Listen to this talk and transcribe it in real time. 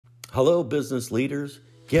Hello, business leaders.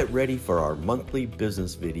 Get ready for our monthly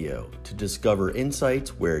business video to discover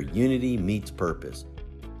insights where unity meets purpose.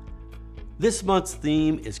 This month's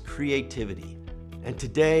theme is creativity, and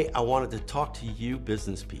today I wanted to talk to you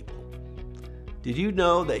business people. Did you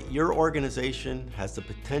know that your organization has the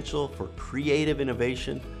potential for creative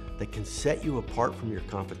innovation that can set you apart from your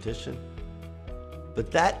competition? But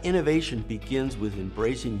that innovation begins with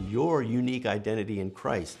embracing your unique identity in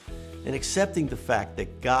Christ and accepting the fact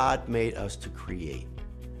that God made us to create.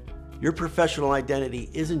 Your professional identity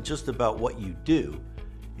isn't just about what you do,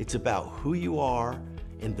 it's about who you are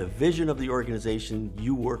and the vision of the organization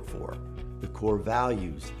you work for, the core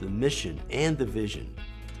values, the mission, and the vision.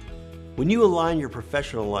 When you align your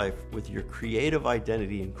professional life with your creative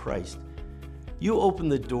identity in Christ, you open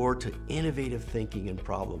the door to innovative thinking and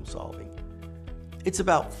problem solving. It's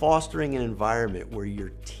about fostering an environment where your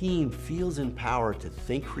team feels empowered to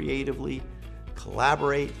think creatively,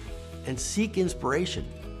 collaborate, and seek inspiration.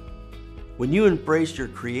 When you embrace your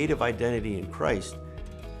creative identity in Christ,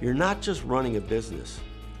 you're not just running a business.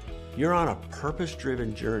 You're on a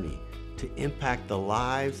purpose-driven journey to impact the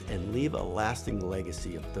lives and leave a lasting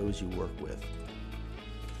legacy of those you work with.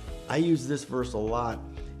 I use this verse a lot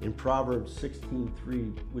in Proverbs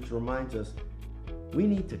 16:3, which reminds us we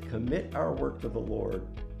need to commit our work to the Lord,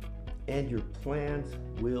 and your plans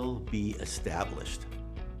will be established.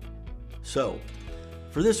 So,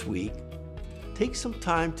 for this week, take some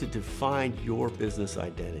time to define your business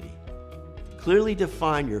identity. Clearly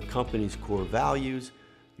define your company's core values,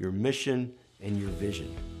 your mission, and your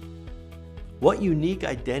vision. What unique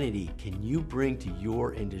identity can you bring to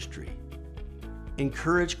your industry?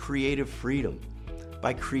 Encourage creative freedom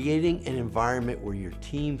by creating an environment where your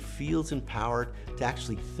team feels empowered to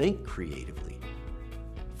actually think creatively.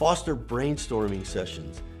 Foster brainstorming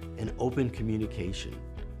sessions and open communication.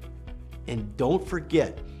 And don't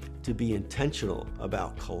forget to be intentional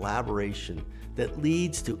about collaboration that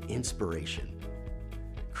leads to inspiration.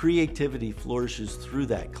 Creativity flourishes through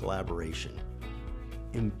that collaboration.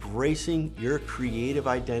 Embracing your creative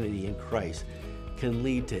identity in Christ can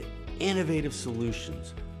lead to innovative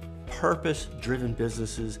solutions, purpose-driven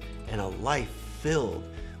businesses, and a life filled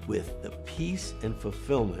with the peace and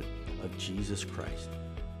fulfillment of Jesus Christ.